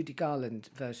 that Judy Garland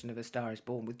version of A Star is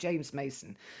Born with James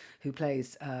Mason, who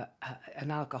plays an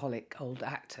alcoholic old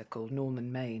actor called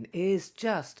Norman Maine, is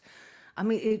just... I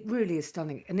mean, it really is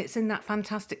stunning. And it's in that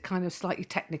fantastic kind of slightly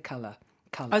Technicolor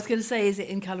colour. I was going to say, is it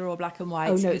in colour or black and white?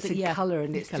 Oh, no, it's in colour.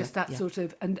 And it's just that sort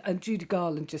of... And Judy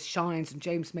Garland just shines. And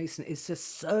James Mason is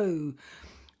just so...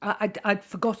 I'd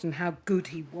forgotten how good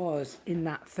he was in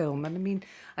that film. And I mean,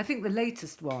 I think the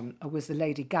latest one was the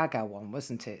Lady Gaga one,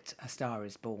 wasn't it? A Star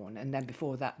is Born. And then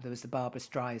before that, there was the Barbra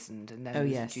Streisand. And then there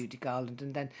was the Judy Garland.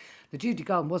 And then the Judy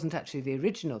Garland wasn't actually the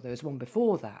original. There was one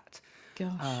before that.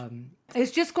 Gosh.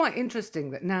 It's just quite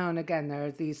interesting that now and again there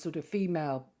are these sort of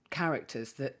female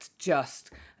characters that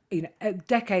just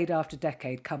decade after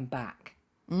decade come back.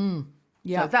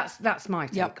 Yeah. So that's my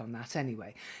take on that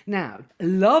anyway. Now,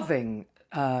 loving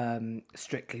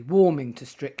Strictly, warming to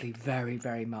Strictly very,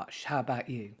 very much. How about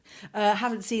you?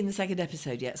 Haven't seen the second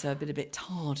episode yet, so I've been a bit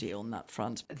tardy on that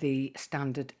front. The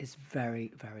standard is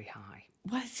very, very high.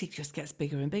 Well, it just gets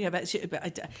bigger and bigger.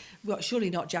 But surely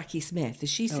not Jackie Smith. Is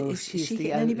she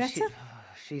getting any better?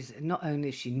 She's not only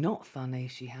is she not funny,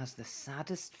 she has the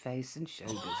saddest face in show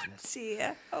business.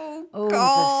 Dear. Oh,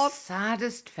 God. The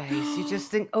saddest face. You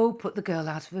just think, put the girl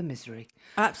out of her misery.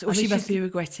 Absolutely. She must be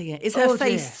regretting it. Is her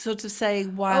face sort of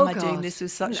saying, why am I doing this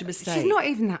with such a mistake? She's not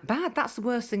even that bad. That's the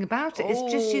worst thing about it.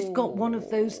 It's just she's got one of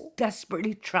those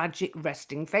desperately tragic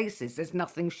resting faces. There's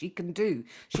nothing she can do.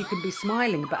 She can be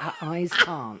smiling, but her eyes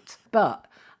can't. But...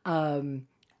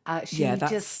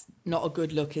 that's not a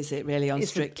good look, is it, really, on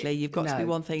Strictly? You've got to be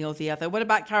one thing or the other. What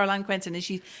about Caroline Quentin? Is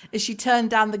she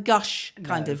turned down the gush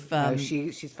kind of... No,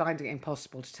 she's finding it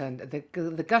impossible to turn...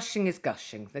 The gushing is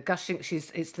gushing. The gushing,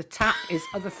 the tap is...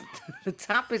 the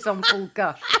tap is on full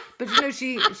gush. But,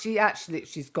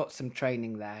 she's got some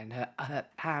training there, and her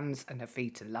hands and her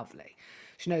feet are lovely.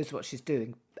 She knows what she's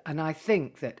doing. And I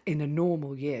think that in a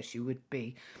normal year, she would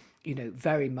be,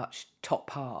 very much top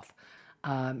half.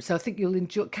 So I think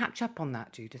you'll catch up on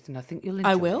that, Judith, and I think you'll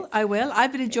enjoy it. I will.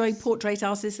 I've been enjoying Portrait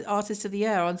Artist of the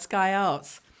Year on Sky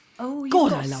Arts. Oh,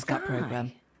 God, I love that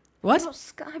programme. What?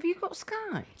 Have you got Sky?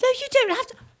 No, you don't have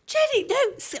to. Jenny, no.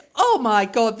 Oh, my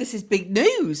God, this is big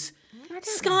news.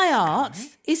 Sky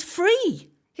Arts is free.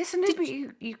 Yes, I know, but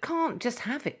you can't just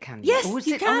have it, can you? Yes, or is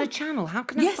you it can. on a channel? How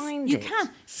can I find it? Yes, you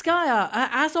can. Sky Arts,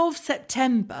 as of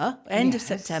September, end of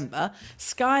September,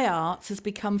 Sky Arts has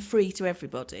become free to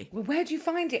everybody. Well, where do you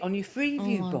find it? On your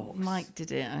Freeview box? Mike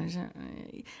did it.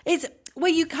 It's where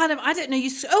you kind of, I don't know,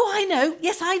 I know.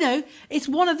 Yes, I know. It's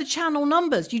one of the channel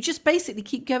numbers. You just basically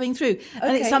keep going through.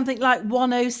 And it's something like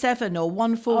 107 or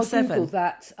 147.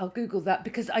 I'll Google that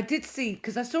because I did see,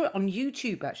 because I saw it on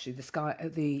YouTube, actually, the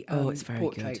it's very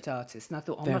Portrait good. Artist, and I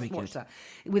thought, I must watch that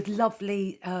with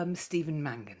lovely Stephen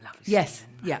Mangan. Yes,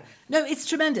 yeah. No, it's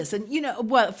tremendous, and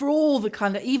for all the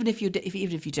kind of, even if you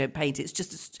don't paint, it's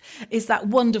just it's that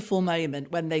wonderful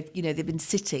moment when they've been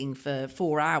sitting for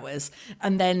 4 hours,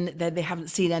 and then they haven't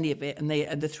seen any of it, and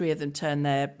the three of them turn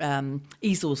their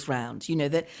easels round.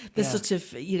 The sort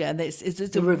of and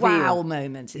it's a wow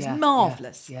moment. It's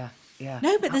marvellous. Yeah.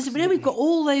 No, but we've got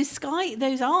all those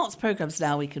arts programs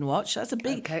now we can watch. That's a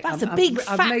big fat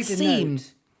seam.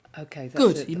 Okay, that's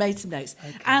good. It. You made some notes.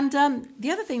 Okay. And the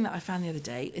other thing that I found the other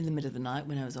day in the middle of the night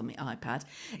when I was on my iPad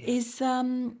is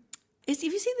have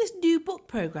you seen this new book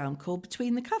program called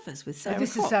Between the Covers with Sarah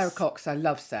Cox? This is Sarah Cox. I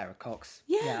love Sarah Cox.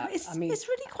 Yeah, it's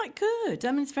really quite good.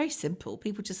 I mean, it's very simple.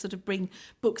 People just sort of bring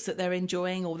books that they're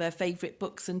enjoying or their favourite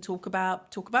books and talk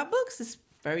about books. It's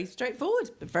very straightforward,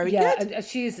 but very good. Yeah, and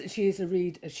she is a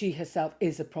reader. She herself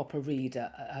is a proper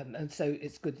reader, and so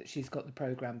it's good that she's got the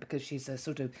programme because she's a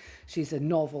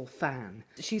novel fan.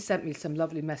 She sent me some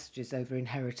lovely messages over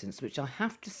Inheritance, which I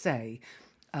have to say,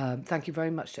 thank you very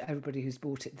much to everybody who's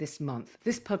bought it this month.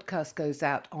 This podcast goes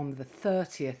out on the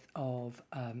 30th of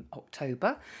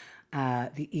October.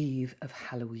 The eve of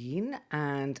Halloween,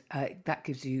 and that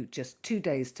gives you just 2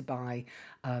 days to buy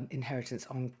Inheritance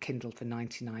on Kindle for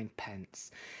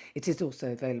 99p. It is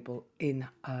also available in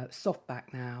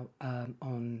softback now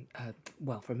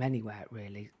from anywhere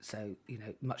really, so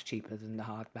much cheaper than the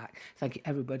hardback. Thank you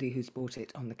everybody who's bought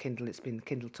it on the Kindle. It's been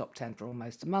Kindle top 10 for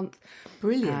almost a month.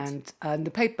 Brilliant. And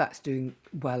the paperback's doing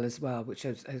well as well, which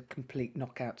is a complete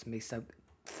knockout to me, so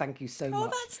thank you so much. Oh,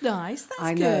 that's nice.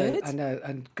 That's good. I know,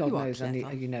 and God knows, I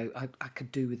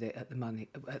could do with it at the money.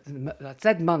 I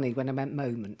said money when I meant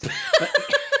moment. But,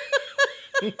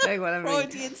 you know what I mean?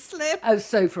 Freudian slip. Oh,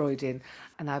 so Freudian.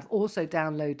 And I've also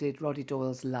downloaded Roddy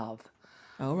Doyle's Love.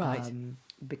 Oh, right.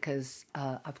 Because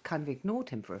I've kind of ignored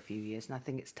him for a few years, and I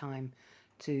think it's time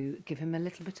to give him a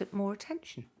little bit more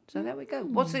attention. So there we go.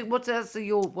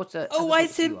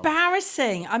 It's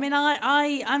embarrassing. I mean,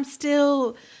 I'm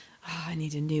still... I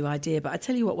need a new idea. But I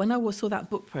tell you what, when I saw that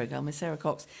book programme with Sarah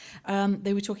Cox,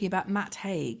 they were talking about Matt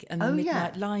Haig and the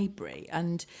Midnight Library,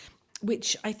 and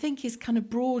which I think is kind of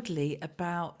broadly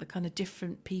about the kind of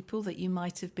different people that you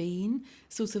might have been,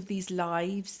 sort of these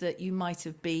lives that you might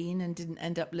have been and didn't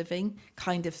end up living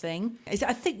kind of thing.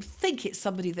 I think it's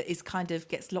somebody that is kind of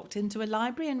gets locked into a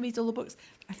library and reads all the books.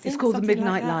 It's called The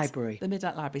Midnight Library. The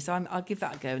Midnight Library. So I'll give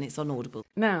that a go, and it's on Audible.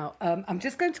 Now, I'm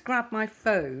just going to grab my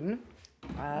phone.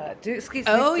 Excuse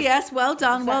me. Oh, yes, well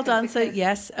done. So,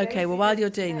 yes. Okay, well, while you're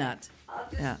doing that. I'll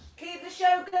just keep the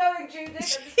show going, Judith. I'm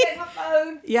just getting my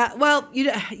phone. Yeah, well,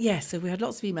 so we had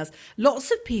lots of emails.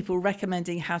 Lots of people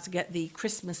recommending how to get the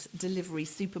Christmas delivery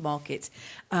supermarket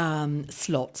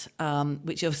slot,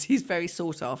 which obviously is very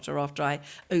sought after I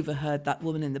overheard that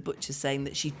woman in the butcher saying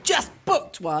that she just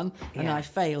booked one and I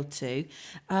failed to.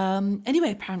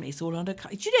 Anyway, apparently it's all under...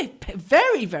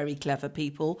 very, very clever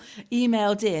people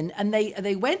emailed in and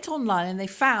they went online and they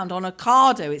found on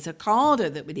Ocado, it's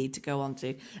Ocado that we need to go on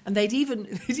to, and they'd even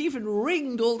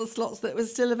ringed all the slots that were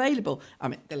still available. I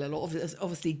mean, they're a lot of it's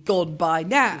obviously gone by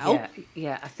now.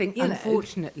 Yeah. I think,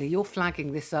 unfortunately, you're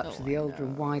flagging this up to the Older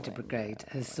and Wider Brigade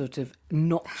has sort of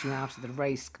knocked you out of the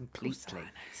race completely.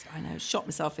 I know. Shot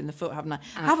myself in the foot, haven't I?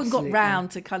 I haven't got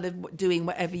round to kind of doing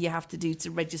whatever you have to do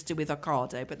to register with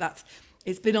Ocado, but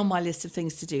it's been on my list of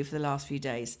things to do for the last few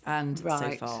days, and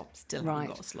so far still haven't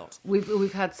got a slot.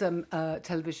 We've had some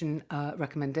television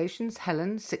recommendations.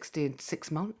 Helen, 60 in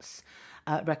 6 months,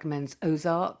 recommends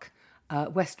Ozark,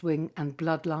 West Wing and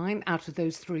Bloodline. Out of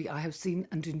those three, I have seen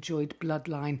and enjoyed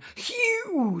Bloodline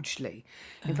hugely.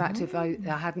 In fact, if I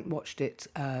hadn't watched it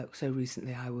so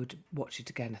recently, I would watch it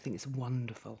again. I think it's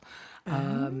wonderful.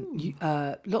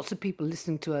 Lots of people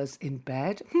listening to us in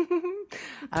bed.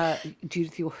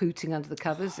 Judith, your hooting under the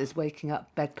covers is waking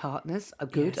up bed partners.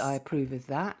 Good, yes. I approve of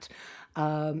that.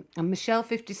 And Michelle,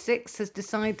 56, has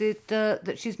decided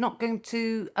that she's not going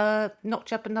to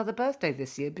notch up another birthday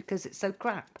this year because it's so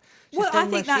crap. I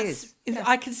think I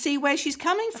can see where she's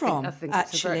coming from. I think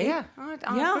actually, I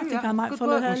think I might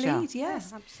follow her lead. Yes,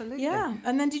 yeah, absolutely. Yeah,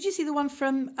 and then did you see the one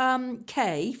from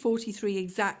Kay, 43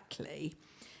 exactly?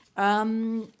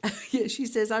 She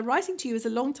says, I'm writing to you as a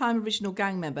long-time original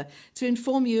gang member to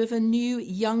inform you of a new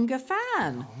younger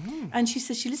fan. And she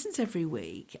says she listens every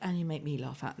week and you make me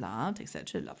laugh out loud,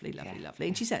 etc. Lovely.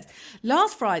 And she says,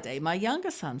 last Friday, my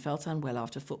younger son felt unwell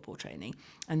after football training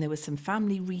and there was some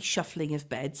family reshuffling of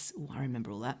beds. Oh, I remember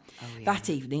all that.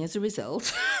 That evening, as a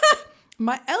result...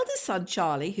 My eldest son,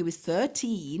 Charlie, who is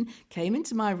 13, came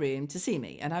into my room to see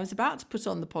me, and I was about to put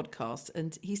on the podcast,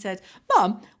 and he said,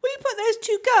 Mum, will you put those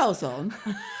two girls on?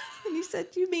 And he said,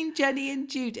 you mean Jenny and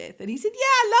Judith? And he said, yeah,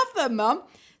 I love them, Mum.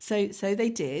 So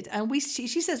they did, and she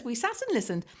says, we sat and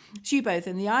listened to you both,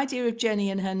 and the idea of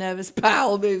Jenny and her nervous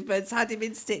bowel movements had him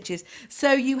in stitches.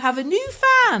 So you have a new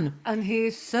fan. And he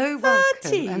is so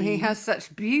welcome, and he has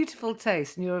such beautiful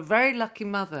taste, and you're a very lucky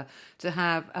mother to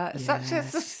have such a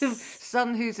sort of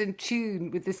son who's in tune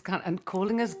with this kind, and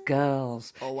calling us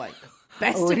girls. Oh, wait.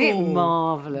 Best of all,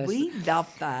 marvellous. We love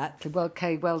that. Well,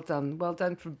 Kay, well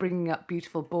done for bringing up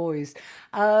beautiful boys.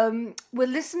 Well,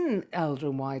 listen, Elder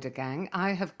and Wider gang,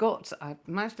 I've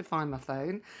managed to find my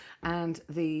phone, and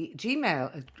the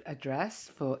Gmail address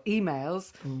for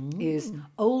emails is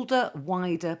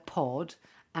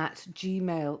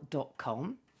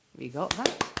olderwiderpod@gmail.com. You got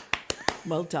that?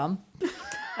 Well done.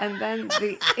 And then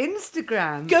the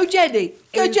Instagram. Go Jenny!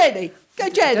 Go Jenny! Go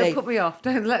Jenny! Don't put me off.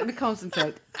 Don't let me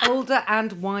concentrate. Older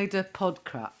and Wider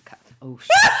Podcast. Oh,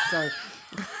 shit. Sorry.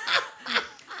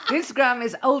 The Instagram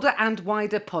is Older and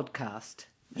Wider Podcast.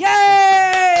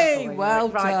 Yay! Well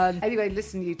done. Anyway,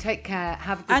 listen, you take care.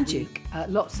 Have a good week.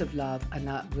 Lots of love. And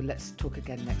let's talk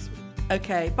again next week.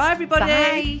 Okay. Bye,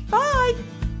 everybody. Bye.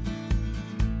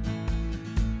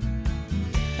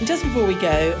 And just before we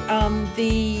go,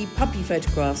 the puppy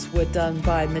photographs were done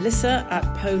by Melissa at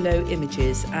Polo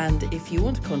Images. And if you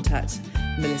want to contact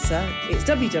Melissa, it's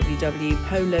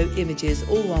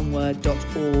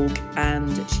www.poloimages.org.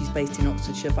 And she's based in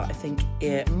Oxfordshire, but I think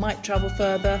it might travel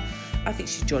further. I think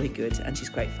she's jolly good and she's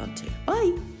great fun too.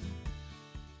 Bye.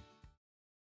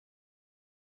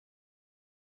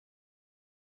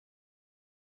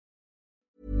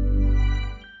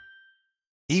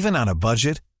 Even on a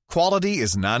budget, quality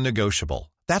is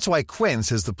non-negotiable. That's why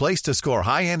Quince is the place to score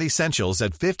high-end essentials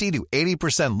at 50 to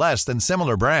 80% less than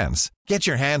similar brands. Get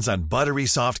your hands on buttery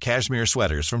soft cashmere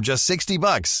sweaters from just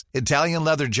 $60, Italian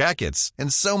leather jackets,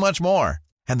 and so much more.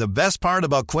 And the best part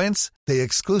about Quince, they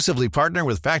exclusively partner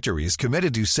with factories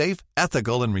committed to safe,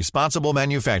 ethical, and responsible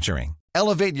manufacturing.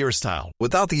 Elevate your style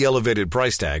without the elevated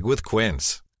price tag with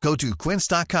Quince. Go to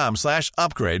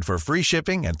quince.com/upgrade for free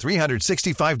shipping and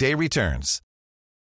 365-day returns.